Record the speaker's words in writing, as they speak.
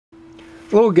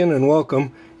Hello again and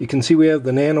welcome. You can see we have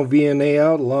the NanoVNA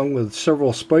out along with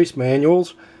several spice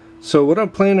manuals. So what I'm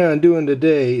planning on doing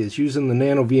today is using the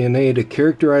NanoVNA to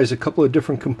characterize a couple of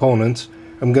different components.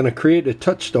 I'm going to create a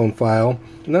Touchstone file,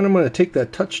 and then I'm going to take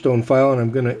that Touchstone file and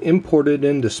I'm going to import it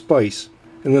into Spice,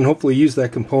 and then hopefully use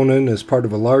that component as part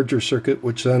of a larger circuit,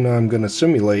 which then I'm going to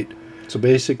simulate. So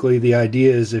basically the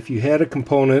idea is if you had a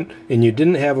component and you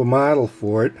didn't have a model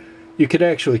for it, you could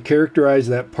actually characterize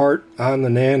that part on the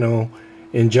Nano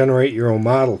and generate your own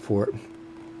model for it.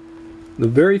 The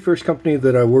very first company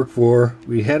that I worked for,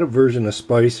 we had a version of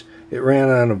Spice. It ran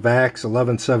on a VAX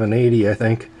 11780, I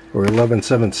think, or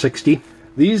 11760.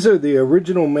 These are the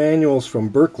original manuals from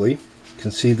Berkeley. You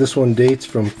can see this one dates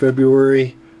from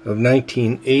February of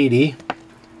 1980.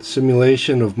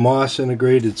 Simulation of MOS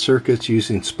integrated circuits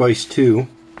using Spice 2.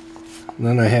 And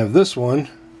then I have this one,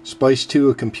 Spice 2,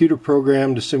 a computer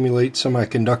program to simulate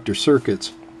semiconductor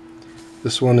circuits.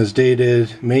 This one is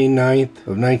dated May 9th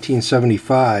of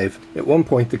 1975. At one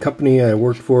point the company I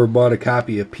worked for bought a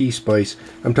copy of P-Spice.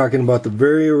 I'm talking about the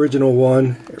very original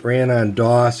one. It ran on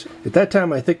DOS. At that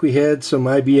time I think we had some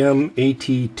IBM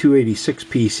AT286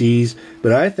 PCs,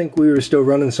 but I think we were still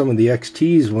running some of the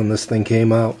XTs when this thing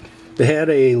came out. They had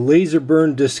a laser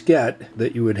burn diskette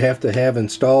that you would have to have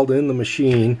installed in the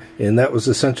machine, and that was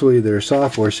essentially their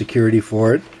software security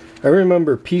for it. I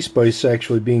remember P-Spice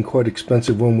actually being quite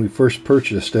expensive when we first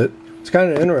purchased it. It's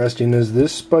kind of interesting is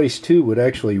this Spice 2 would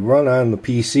actually run on the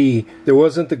PC. There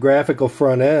wasn't the graphical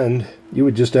front end. You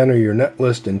would just enter your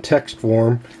netlist in text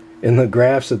form, and the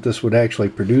graphs that this would actually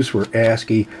produce were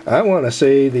ASCII. I want to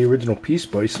say the original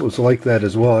P-Spice was like that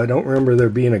as well. I don't remember there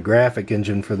being a graphic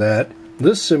engine for that.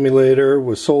 This simulator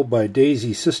was sold by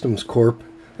Daisy Systems Corp.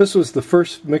 This was the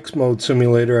first mixed mode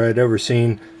simulator I'd ever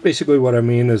seen. Basically what I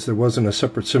mean is there wasn't a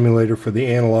separate simulator for the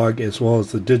analog as well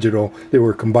as the digital. They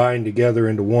were combined together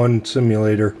into one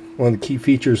simulator. One of the key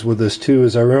features with this too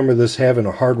is I remember this having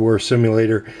a hardware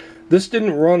simulator. This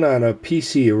didn't run on a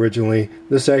PC originally.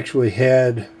 This actually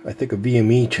had, I think, a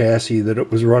VME chassis that it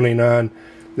was running on.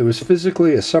 There was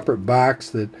physically a separate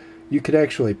box that you could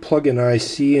actually plug an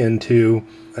IC into.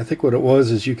 I think what it was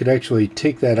is you could actually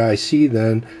take that IC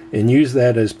then and use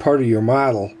that as part of your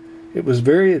model. It was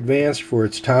very advanced for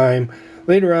its time.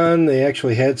 Later on they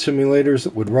actually had simulators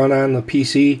that would run on the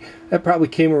PC. That probably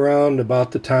came around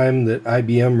about the time that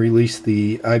IBM released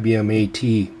the IBM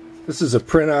AT. This is a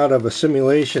printout of a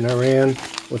simulation I ran.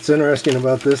 What's interesting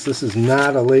about this is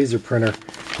not a laser printer.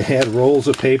 It had rolls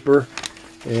of paper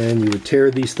and you would tear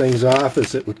these things off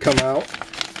as it would come out.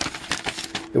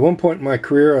 At one point in my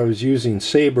career I was using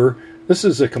Sabre. This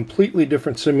is a completely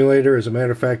different simulator. As a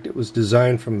matter of fact, it was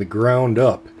designed from the ground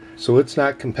up. So it's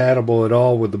not compatible at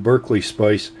all with the Berkeley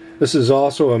Spice. This is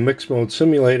also a mixed mode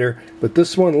simulator, but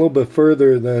this one a little bit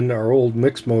further than our old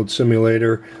mixed mode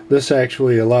simulator. This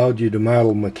actually allowed you to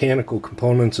model mechanical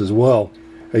components as well.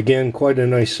 Again, quite a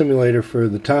nice simulator for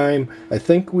the time. I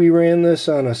think we ran this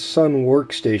on a Sun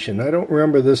workstation. I don't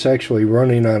remember this actually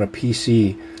running on a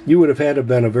PC. You would have had to have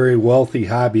been a very wealthy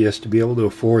hobbyist to be able to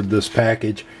afford this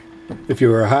package. If you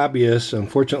were a hobbyist,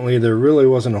 unfortunately there really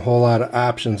wasn't a whole lot of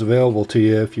options available to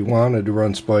you if you wanted to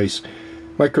run Spice.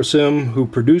 Microsim, who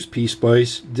produced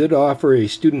P-Spice, did offer a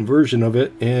student version of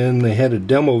it, and they had a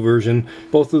demo version.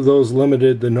 Both of those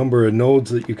limited the number of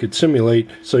nodes that you could simulate,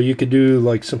 so you could do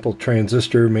like simple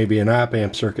transistor, maybe an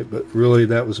op-amp circuit, but really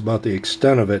that was about the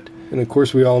extent of it. And of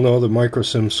course we all know that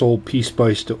Microsim sold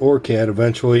P-Spice to OrCAD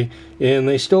eventually, and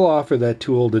they still offer that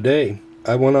tool today.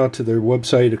 I went out to their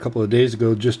website a couple of days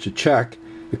ago just to check.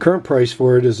 The current price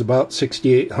for it is about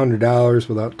 $6,800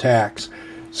 without tax.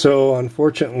 So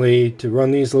unfortunately, to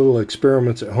run these little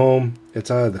experiments at home, it's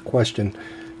out of the question.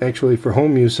 Actually, for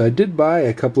home use, I did buy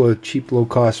a couple of cheap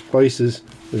low-cost Spices.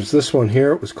 There's this one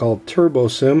here. It was called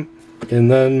TurboSim. And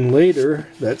then later,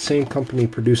 that same company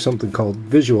produced something called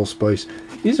Visual Spice.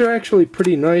 These are actually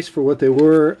pretty nice for what they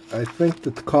were. I think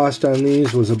that the cost on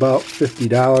these was about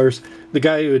 $50. The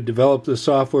guy who had developed the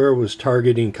software was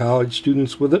targeting college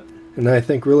students with it. And I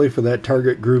think really for that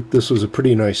target group, this was a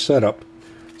pretty nice setup.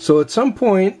 So at some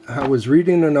point, I was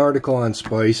reading an article on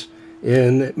Spice,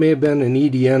 and it may have been an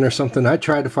EDN or something. I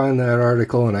tried to find that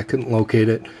article and I couldn't locate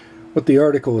it. What the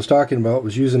article was talking about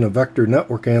was using a vector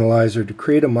network analyzer to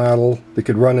create a model that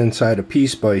could run inside a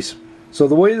P-Spice. So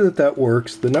the way that that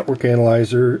works, the network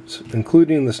analyzers,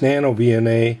 including this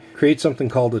NanoVNA, create something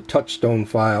called a Touchstone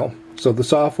file. So the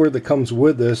software that comes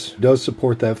with this does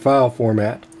support that file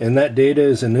format, and that data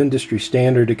is an industry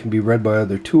standard. It can be read by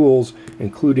other tools,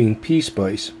 including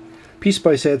P-Spice.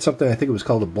 PSpice had something, I think it was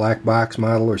called a black box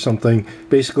model or something.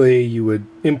 Basically, you would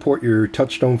import your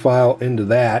Touchstone file into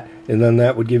that, and then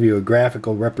that would give you a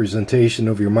graphical representation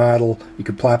of your model. You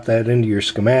could plop that into your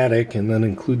schematic and then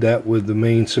include that with the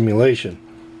main simulation.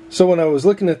 So when I was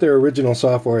looking at their original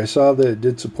software, I saw that it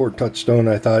did support Touchstone.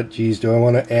 I thought, geez, do I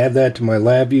want to add that to my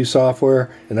LabVIEW software?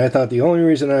 And I thought the only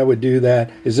reason I would do that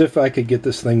is if I could get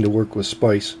this thing to work with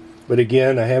Spice. But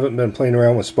again, I haven't been playing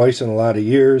around with Spice in a lot of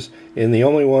years, and the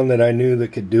only one that I knew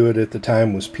that could do it at the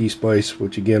time was PSpice,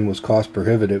 which again was cost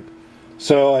prohibitive.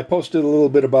 So I posted a little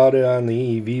bit about it on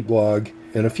the eevblog,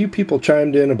 and a few people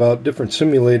chimed in about different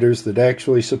simulators that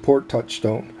actually support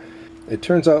Touchstone. It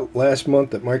turns out last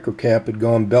month that Microcap had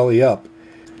gone belly up,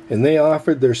 and they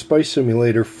offered their Spice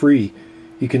simulator free.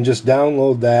 You can just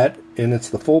download that, and it's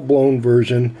the full-blown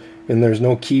version, and there's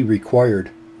no key required.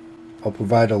 I'll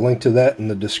provide a link to that in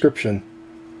the description.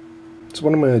 So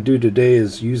what I'm going to do today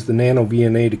is use the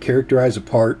NanoVNA to characterize a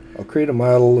part. I'll create a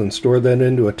model and store that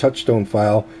into a Touchstone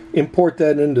file, import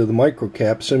that into the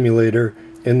Microcap simulator,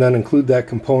 and then include that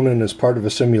component as part of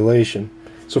a simulation.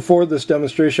 So for this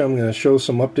demonstration, I'm going to show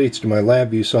some updates to my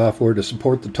LabVIEW software to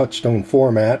support the Touchstone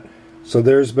format. So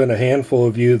there's been a handful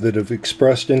of you that have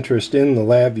expressed interest in the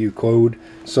LabVIEW code,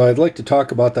 so I'd like to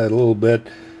talk about that a little bit.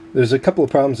 There's a couple of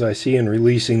problems I see in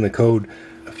releasing the code.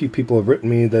 A few people have written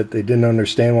me that they didn't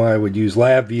understand why I would use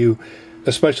LabVIEW,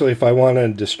 especially if I want to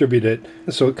distribute it.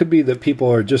 So it could be that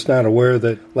people are just not aware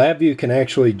that LabVIEW can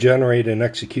actually generate an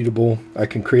executable. I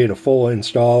can create a full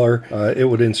installer. It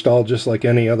would install just like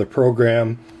any other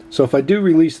program. So if I do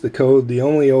release the code, the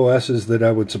only OSs that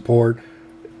I would support,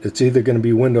 it's either going to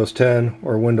be Windows 10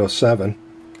 or Windows 7.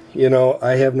 You know,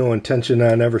 I have no intention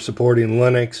on ever supporting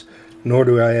Linux, nor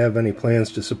do I have any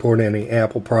plans to support any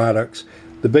Apple products.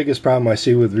 The biggest problem I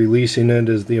see with releasing it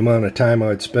is the amount of time I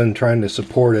would spend trying to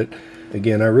support it.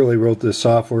 Again, I really wrote this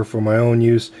software for my own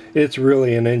use. It's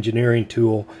really an engineering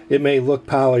tool. It may look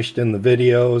polished in the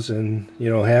videos and, you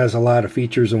know, has a lot of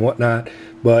features and whatnot,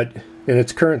 but in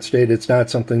its current state, it's not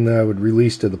something that I would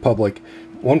release to the public.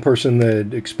 One person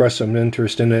that expressed some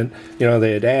interest in it, you know,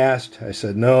 they had asked, I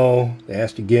said no. They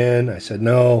asked again, I said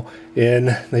no.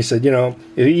 And they said, you know,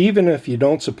 even if you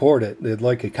don't support it, they'd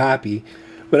like a copy.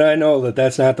 But I know that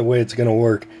that's not the way it's going to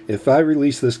work. If I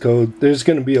release this code, there's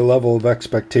going to be a level of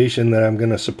expectation that I'm going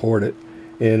to support it.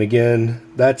 And again,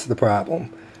 that's the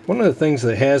problem. One of the things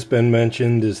that has been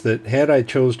mentioned is that had I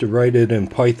chose to write it in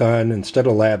Python instead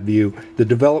of LabVIEW, the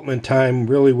development time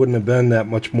really wouldn't have been that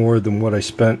much more than what I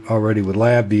spent already with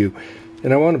LabVIEW.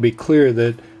 And I want to be clear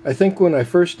that I think when I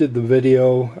first did the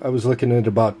video, I was looking at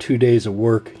about 2 days of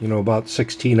work, you know, about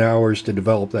 16 hours to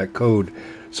develop that code.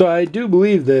 So I do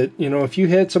believe that, you know, if you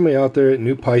had somebody out there that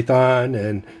knew Python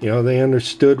and, you know, they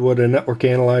understood what a network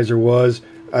analyzer was,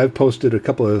 I've posted a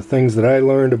couple of things that I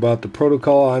learned about the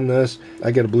protocol on this.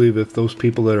 I got to believe if those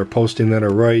people that are posting that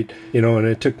are right, you know, and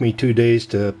it took me 2 days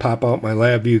to pop out my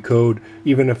LabVIEW code,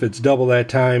 even if it's double that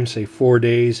time, say 4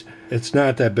 days, it's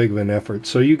not that big of an effort.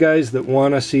 So you guys that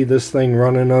want to see this thing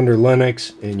running under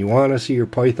Linux and you want to see your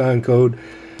Python code,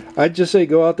 I'd just say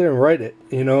go out there and write it.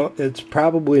 You know, it's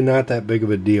probably not that big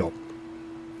of a deal.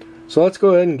 So let's go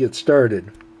ahead and get started.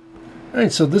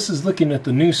 Alright, so this is looking at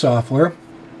the new software.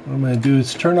 What I'm going to do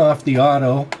is turn off the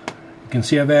auto. You can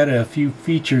see I've added a few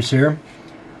features here.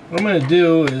 What I'm going to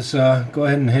do is go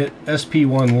ahead and hit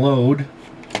SP1 load.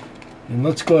 And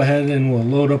let's go ahead and we'll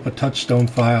load up a Touchstone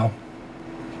file.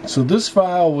 So this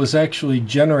file was actually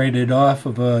generated off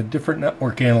of a different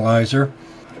network analyzer.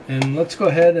 And let's go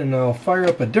ahead and I'll fire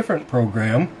up a different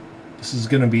program. This is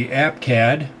going to be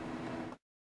AppCAD.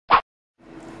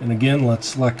 And again, let's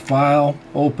select File,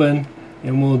 Open,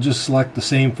 and we'll just select the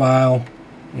same file.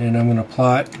 And I'm going to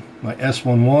plot my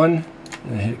S11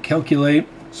 and hit Calculate.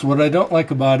 So what I don't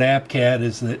like about AppCAD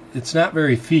is that it's not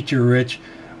very feature rich,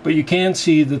 but you can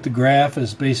see that the graph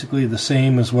is basically the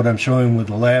same as what I'm showing with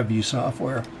the LabVIEW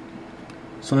software.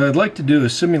 So what I'd like to do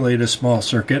is simulate a small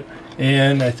circuit,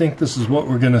 and I think this is what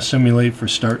we're going to simulate for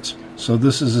starts. So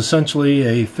this is essentially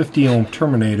a 50 ohm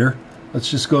terminator.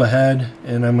 Let's just go ahead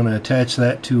and I'm going to attach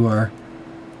that to our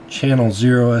channel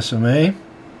 0 SMA.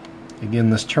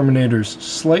 Again, this terminator is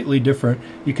slightly different.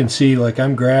 You can see like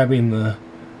I'm grabbing the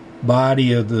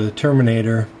body of the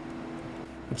terminator.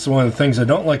 It's one of the things I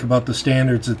don't like about the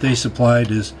standards that they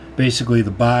supplied is basically the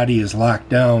body is locked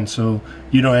down, so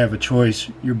you don't have a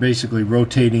choice. You're basically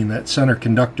rotating that center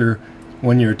conductor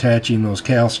when you're attaching those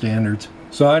cal standards.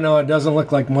 So I know it doesn't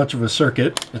look like much of a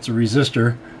circuit. It's a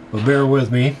resistor, but bear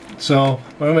with me. So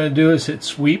what I'm going to do is hit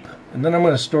sweep, and then I'm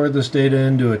going to store this data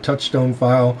into a Touchstone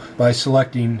file by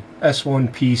selecting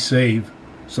S1P save.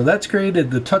 So that's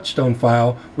created the Touchstone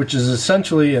file, which is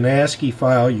essentially an ASCII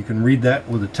file. You can read that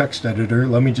with a text editor.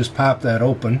 Let me just pop that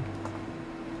open.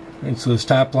 And so this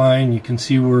top line, you can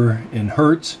see we're in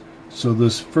hertz. So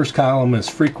this first column is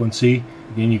frequency.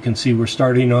 Again, you can see we're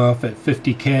starting off at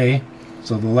 50K.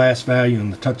 So the last value in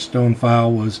the Touchstone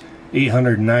file was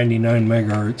 899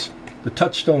 megahertz. The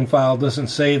Touchstone file doesn't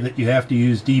say that you have to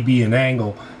use dB and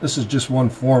angle. This is just one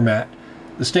format.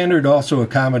 The standard also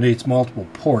accommodates multiple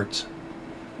ports.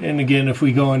 And again, if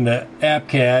we go into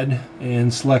AppCAD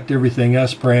and select everything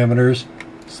S parameters,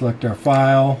 select our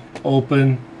file,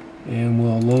 open, and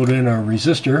we'll load in our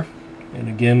resistor. And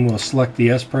again, we'll select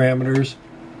the S parameters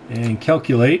and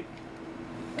calculate.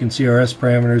 You can see our S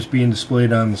parameters being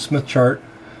displayed on the Smith chart.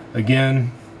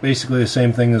 Again, basically the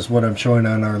same thing as what I'm showing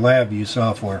on our LabVIEW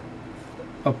software.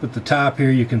 Up at the top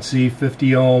here, you can see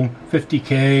 50 ohm,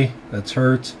 50K, that's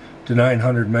hertz, to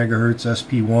 900 megahertz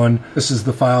SP1. This is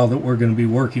the file that we're going to be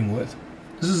working with.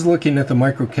 This is looking at the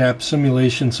microcap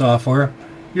simulation software.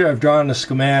 Here I've drawn a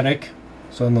schematic.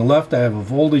 So on the left I have a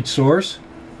voltage source,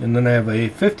 and then I have a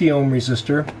 50 ohm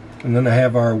resistor, and then I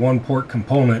have our one port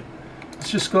component. Let's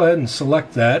just go ahead and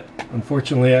select that.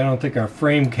 Unfortunately, I don't think our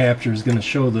frame capture is going to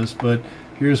show this, but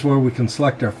here's where we can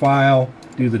select our file,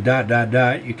 do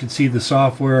the ... You can see the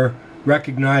software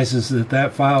recognizes that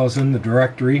that file is in the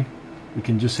directory. We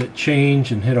can just hit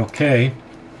change and hit OK,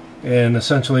 and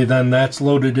essentially then that's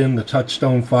loaded in the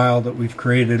Touchstone file that we've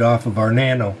created off of our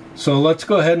Nano. So let's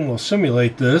go ahead and we'll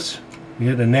simulate this. We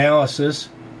hit analysis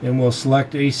and we'll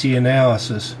select AC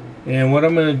analysis, and what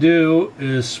I'm going to do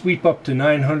is sweep up to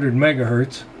 900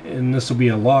 megahertz, and this will be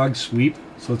a log sweep.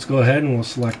 So let's go ahead and we'll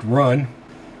select run.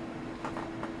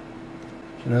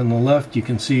 And on the left you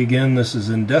can see again this is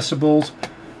in decibels,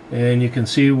 and you can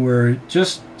see we're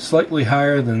just slightly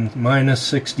higher than minus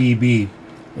 6 dB.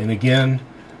 And again,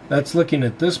 that's looking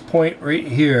at this point right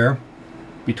here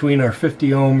between our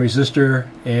 50 ohm resistor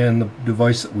and the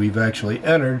device that we've actually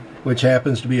entered, which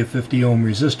happens to be a 50 ohm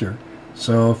resistor.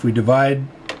 So if we divide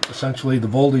essentially the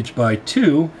voltage by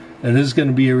 2, it is going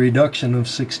to be a reduction of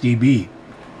 6 dB.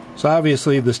 So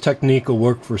obviously this technique will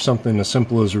work for something as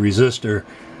simple as a resistor.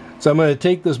 So I'm going to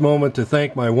take this moment to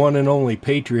thank my one and only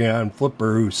Patreon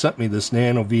flipper who sent me this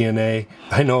NanoVNA.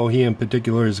 I know he in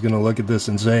particular is going to look at this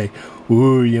and say,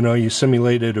 ooh, you know, you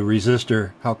simulated a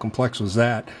resistor. How complex was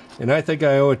that? And I think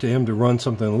I owe it to him to run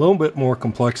something a little bit more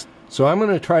complex. So I'm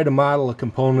going to try to model a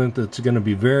component that's going to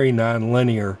be very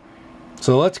non-linear.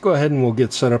 So let's go ahead and we'll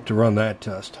get set up to run that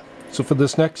test. So for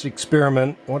this next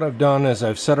experiment, what I've done is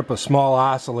I've set up a small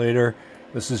oscillator.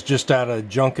 This is just out of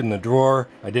junk in the drawer.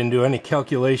 I didn't do any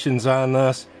calculations on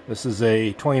this. This is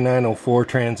a 2904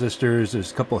 transistors.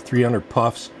 There's a couple of 300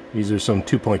 puffs. These are some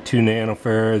 2.2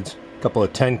 nanofarads, a couple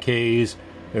of 10Ks.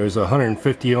 There's a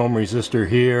 150 ohm resistor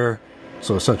here.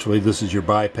 So essentially this is your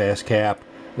bypass cap.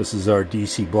 This is our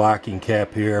DC blocking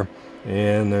cap here.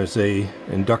 And there's a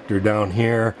inductor down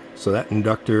here. So that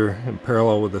inductor in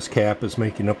parallel with this cap is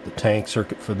making up the tank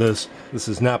circuit for this. This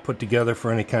is not put together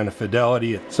for any kind of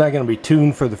fidelity. It's not going to be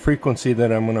tuned for the frequency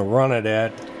that I'm going to run it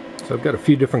at. So I've got a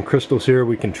few different crystals here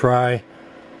we can try.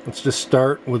 Let's just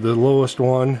start with the lowest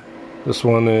one. This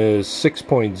one is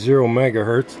 6.0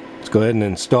 megahertz. Let's go ahead and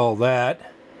install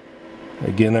that.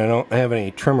 Again, I don't have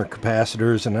any trimmer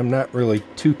capacitors, and I'm not really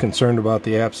too concerned about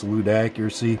the absolute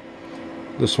accuracy.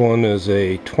 This one is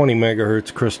a 20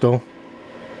 megahertz crystal.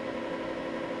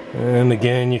 And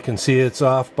again, you can see it's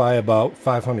off by about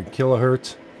 500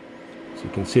 kilohertz. So you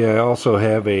can see I also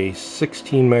have a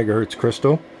 16 megahertz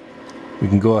crystal. We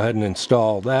can go ahead and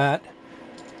install that.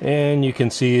 And you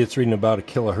can see it's reading about a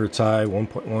kilohertz high,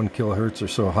 1.1 kilohertz or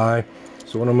so high.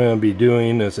 So what I'm going to be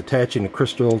doing is attaching a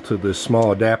crystal to this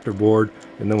small adapter board,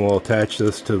 and then we'll attach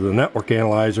this to the network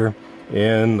analyzer.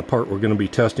 And the part we're going to be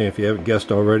testing, if you haven't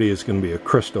guessed already, is going to be a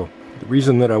crystal. The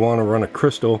reason that I want to run a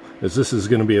crystal is this is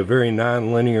going to be a very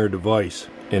non-linear device,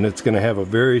 and it's going to have a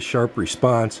very sharp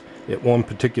response at one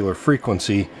particular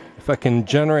frequency. If I can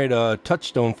generate a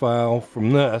Touchstone file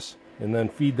from this and then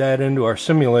feed that into our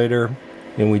simulator,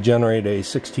 and we generate a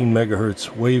 16 megahertz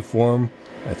waveform,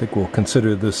 I think we'll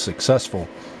consider this successful.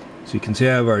 So you can see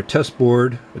I have our test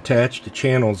board attached to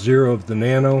channel 0 of the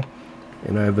Nano,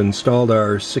 and I've installed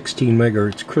our 16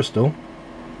 megahertz crystal.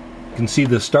 You can see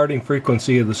the starting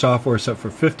frequency of the software is set for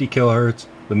 50 kilohertz.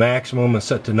 The maximum is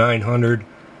set to 900.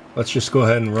 Let's just go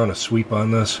ahead and run a sweep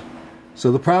on this.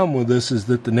 So the problem with this is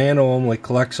that the Nano only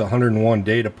collects 101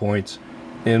 data points,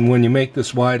 and when you make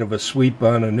this wide of a sweep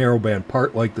on a narrowband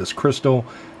part like this crystal,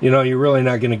 you know, you're really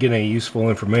not going to get any useful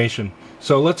information.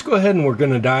 So let's go ahead and we're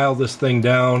going to dial this thing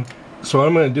down. So what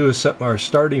I'm going to do is set our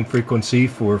starting frequency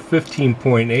for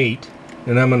 15.8,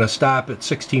 and I'm going to stop at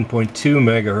 16.2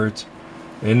 megahertz.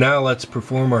 And now let's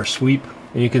perform our sweep.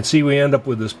 And you can see we end up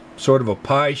with this sort of a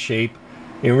pie shape.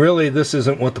 And really this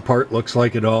isn't what the part looks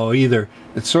like at all either.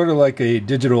 It's sort of like a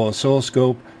digital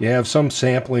oscilloscope. You have some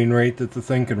sampling rate that the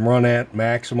thing can run at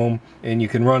maximum, and you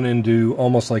can run into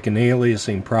almost like an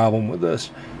aliasing problem with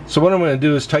this. So what I'm going to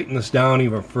do is tighten this down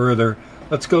even further.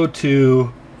 Let's go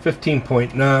to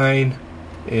 15.9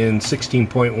 and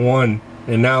 16.1,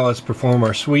 and now let's perform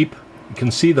our sweep. You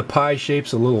can see the pie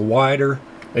shape's a little wider.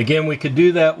 Again, we could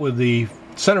do that with the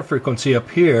center frequency up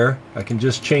here. I can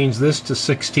just change this to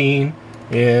 16,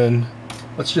 and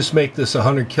let's just make this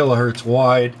 100 kilohertz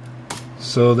wide.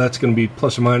 So that's going to be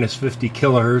plus or minus 50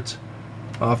 kilohertz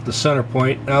off the center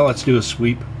point. Now let's do a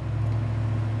sweep.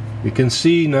 You can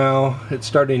see now it's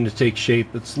starting to take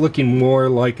shape. It's looking more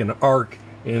like an arc,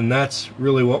 and that's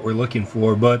really what we're looking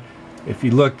for. But if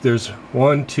you look, there's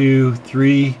 1, 2,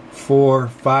 3, 4,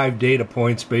 5 data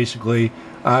points basically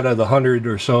out of the 100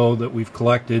 or so that we've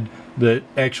collected that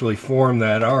actually form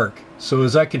that arc. So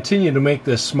as I continue to make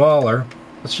this smaller,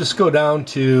 let's just go down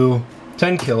to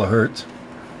 10 kilohertz,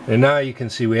 and now you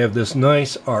can see we have this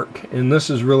nice arc, and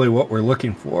this is really what we're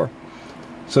looking for.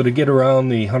 So to get around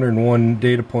the 101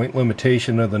 data point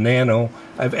limitation of the Nano,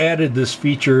 I've added this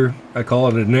feature. I call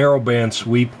it a narrowband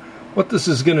sweep. What this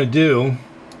is going to do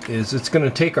is it's going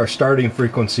to take our starting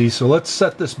frequency. So let's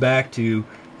set this back to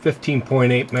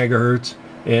 15.8 megahertz,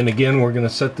 and again we're going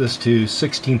to set this to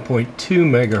 16.2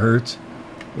 megahertz.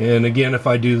 And again, if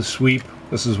I do the sweep,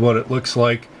 this is what it looks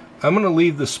like. I'm going to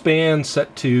leave the span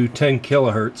set to 10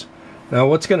 kilohertz. Now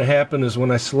what's going to happen is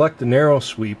when I select the narrow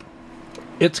sweep,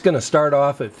 it's going to start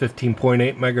off at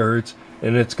 15.8 megahertz,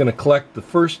 and it's going to collect the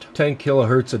first 10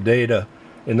 kilohertz of data.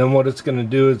 And then what it's going to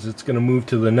do is it's going to move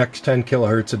to the next 10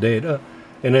 kilohertz of data,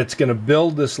 and it's going to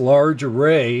build this large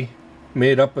array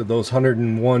made up of those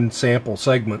 101 sample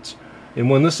segments. And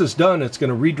when this is done, it's going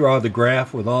to redraw the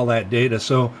graph with all that data.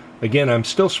 So again, I'm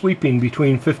still sweeping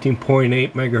between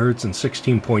 15.8 megahertz and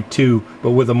 16.2,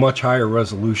 but with a much higher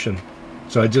resolution.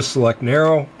 So I just select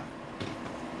narrow.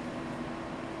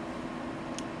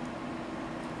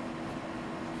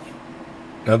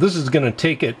 Now this is going to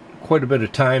take it quite a bit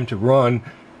of time to run.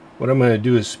 What I'm going to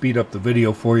do is speed up the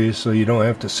video for you so you don't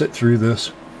have to sit through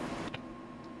this.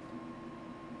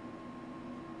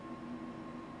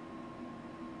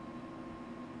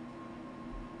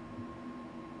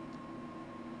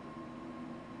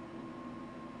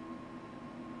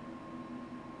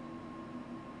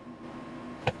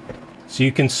 So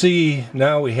you can see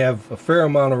now we have a fair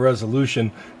amount of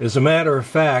resolution. As a matter of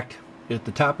fact, at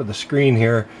the top of the screen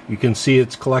here, you can see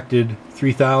it's collected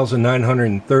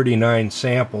 3,939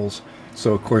 samples.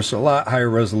 So of course a lot higher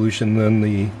resolution than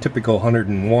the typical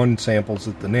 101 samples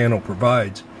that the Nano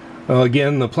provides. Well,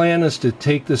 again, the plan is to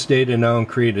take this data now and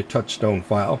create a Touchstone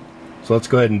file. So let's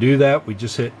go ahead and do that. We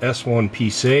just hit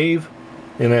S1P save,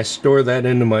 and I store that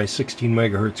into my 16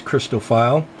 megahertz crystal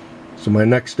file. So my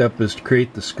next step is to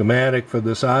create the schematic for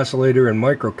this oscillator and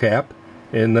microcap,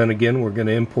 and then again we're going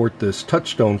to import this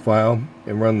Touchstone file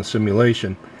and run the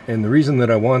simulation. And the reason that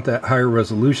I want that higher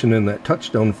resolution in that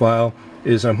Touchstone file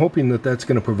is I'm hoping that that's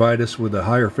going to provide us with a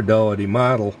higher fidelity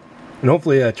model, and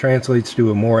hopefully that translates to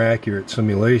a more accurate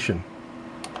simulation.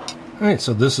 Alright,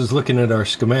 so this is looking at our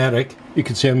schematic. You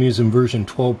can see I'm using version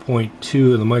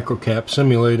 12.2 of the microcap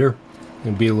simulator.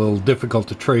 It'll be a little difficult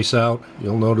to trace out.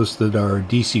 You'll notice that our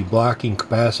DC blocking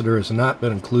capacitor has not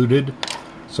been included.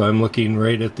 So I'm looking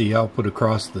right at the output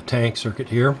across the tank circuit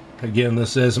here. Again,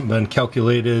 this hasn't been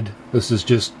calculated. This is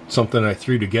just something I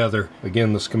threw together.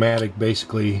 Again, the schematic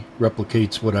basically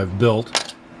replicates what I've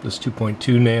built. This 2.2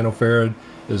 nanofarad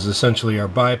is essentially our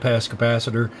bypass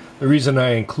capacitor. The reason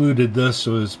I included this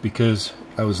was because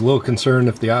I was a little concerned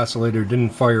if the oscillator didn't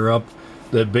fire up,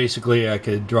 that basically I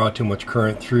could draw too much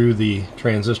current through the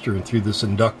transistor and through this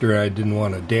inductor. I didn't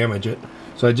want to damage it.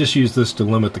 So I just used this to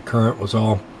limit the current was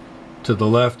all. To the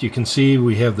left you can see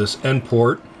we have this N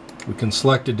port. We can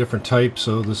select a different type,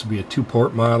 so this would be a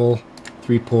 2-port model,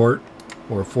 3-port,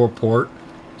 or a 4-port.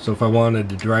 So if I wanted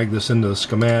to drag this into the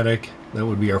schematic, that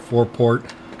would be our 4-port.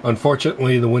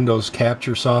 Unfortunately, the Windows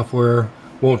capture software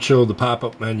won't show the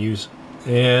pop-up menus.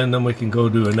 And then we can go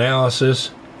to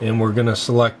analysis, and we're going to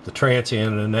select the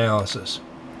transient analysis.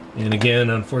 And again,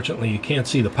 unfortunately you can't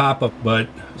see the pop-up, but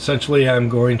essentially I'm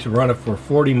going to run it for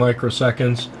 40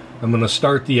 microseconds. I'm going to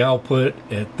start the output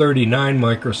at 39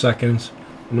 microseconds.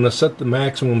 I'm going to set the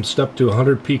maximum step to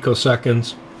 100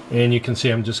 picoseconds, and you can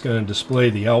see I'm just going to display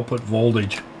the output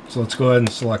voltage. So let's go ahead and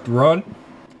select run,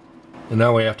 and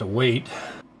now we have to wait.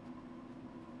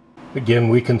 Again,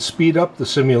 we can speed up the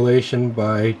simulation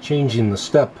by changing the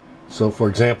step. So for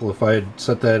example, if I had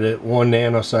set that at 1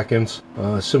 nanoseconds,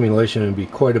 simulation would be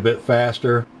quite a bit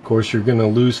faster. Of course, you're going to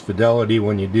lose fidelity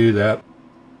when you do that.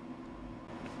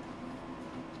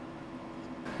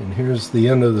 And here's the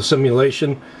end of the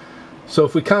simulation. So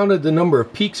if we counted the number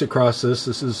of peaks across this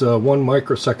is 1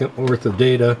 microsecond worth of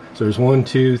data. So there's 1,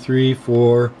 2, 3,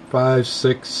 4, 5,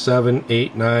 6, 7,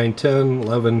 8, 9, 10,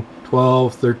 11,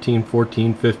 12, 13,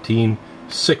 14, 15,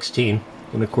 16.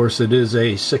 And of course it is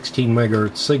a 16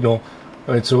 megahertz signal.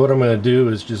 Alright, so what I'm going to do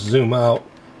is just zoom out,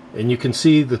 and you can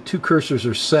see the two cursors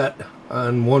are set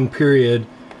on one period,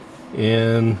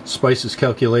 and SPICE is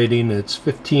calculating it's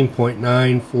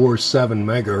 15.947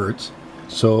 megahertz.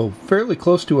 So fairly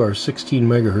close to our 16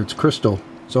 megahertz crystal.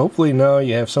 So hopefully now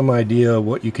you have some idea of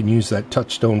what you can use that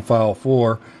Touchstone file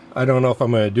for. I don't know if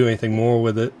I'm going to do anything more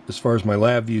with it as far as my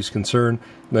lab view is concerned.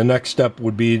 The next step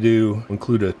would be to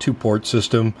include a 2-port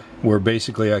system where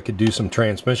basically I could do some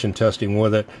transmission testing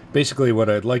with it. Basically what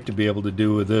I'd like to be able to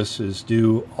do with this is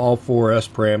do all 4 S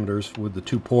parameters with the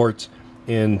 2 ports.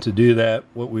 And to do that,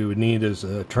 what we would need is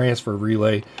a transfer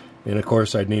relay. And of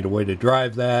course I'd need a way to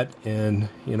drive that. And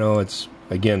you know, it's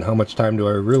again, how much time do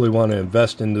I really want to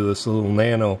invest into this little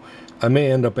nano? I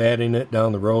may end up adding it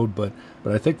down the road, but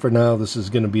I think for now this is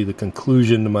going to be the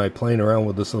conclusion to my playing around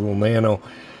with this little nano.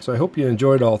 So I hope you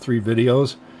enjoyed all 3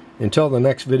 videos. Until the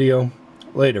next video,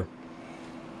 later.